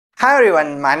Hi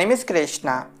everyone, my name is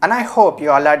Krishna and I hope you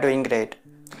all are doing great.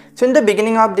 So in the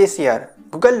beginning of this year,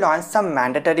 Google launched some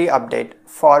mandatory update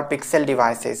for Pixel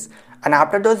devices, and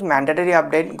after those mandatory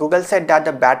update, Google said that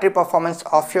the battery performance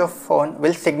of your phone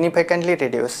will significantly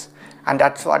reduce, and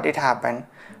that's what it happened.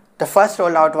 The first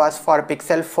rollout was for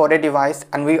Pixel 4a device,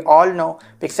 and we all know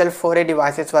Pixel 4a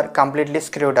devices were completely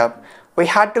screwed up. We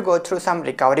had to go through some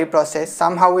recovery process.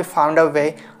 Somehow we found a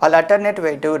way, an alternate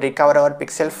way to recover our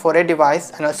Pixel 4a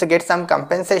device and also get some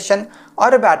compensation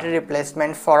or a battery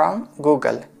replacement from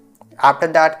Google. After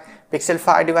that, Pixel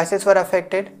 5 devices were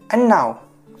affected, and now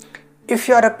if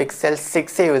you are a Pixel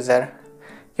 6a user,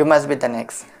 you must be the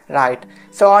next, right?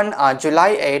 So on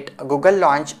July 8, Google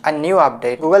launched a new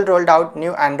update. Google rolled out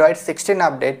new Android 16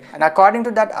 update, and according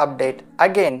to that update,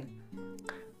 again,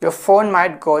 your phone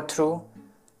might go through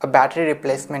a battery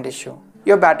replacement issue.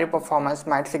 Your battery performance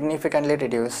might significantly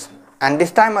reduce. And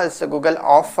this time also Google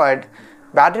offered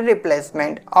battery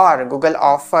replacement, or Google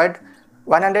offered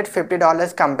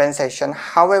 $150 compensation.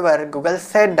 However, Google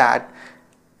said that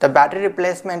the battery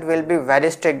replacement will be very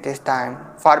strict this time.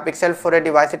 For Pixel 4a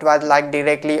device, it was like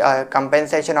directly a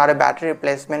compensation or a battery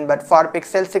replacement, but for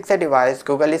Pixel 6a device,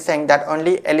 Google is saying that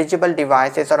only eligible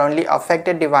devices or only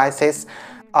affected devices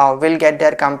will get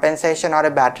their compensation or a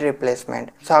battery replacement.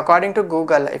 So according to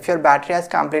Google, if your battery has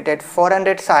completed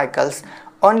 400 cycles,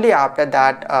 only after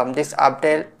that this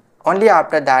update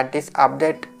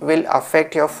will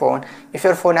affect your phone. If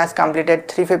your phone has completed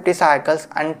 350 cycles,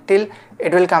 until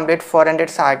it will complete 400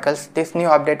 cycles, this new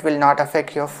update will not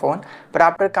affect your phone. But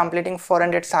after completing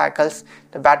 400 cycles,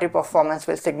 the battery performance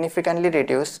will significantly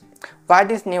reduce. Why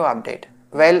this new update?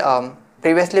 Well,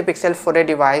 previously Pixel 4a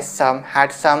device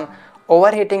had some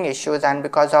overheating issues, and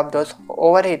because of those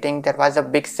overheating there was a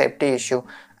big safety issue,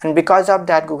 and because of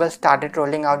that Google started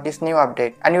rolling out this new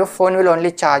update, and your phone will only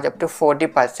charge up to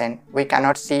 40%. We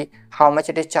cannot see how much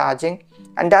it is charging,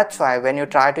 and that's why when you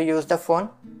try to use the phone,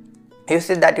 you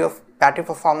see that your battery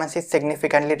performance is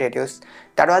significantly reduced.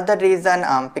 That was the reason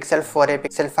Pixel 4a,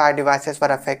 Pixel 5 devices were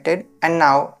affected, and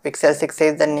now Pixel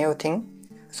 6a is the new thing.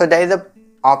 So there is a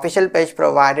official page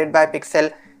provided by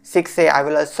Pixel 6a. I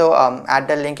will also add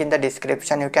the link in the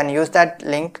description. You can use that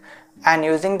link, and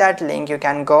using that link you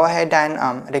can go ahead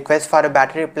and request for a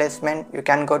battery replacement. You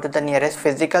can go to the nearest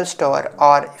physical store,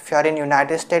 or if you are in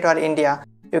United States or India,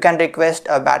 you can request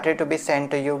a battery to be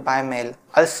sent to you by mail.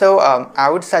 Also, I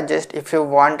would suggest, if you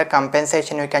want a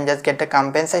compensation, you can just get the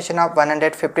compensation of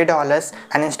 $150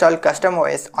 and install custom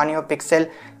OS on your Pixel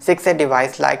 6a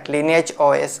device like Lineage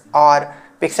OS, or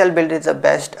Pixel Build is the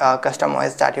best custom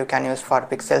OS that you can use for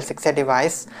Pixel 6a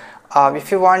device. If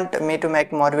you want me to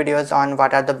make more videos on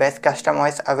what are the best custom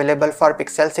OS available for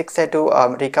Pixel 6a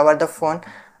to recover the phone,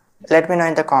 let me know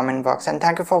in the comment box, and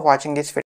thank you for watching this video.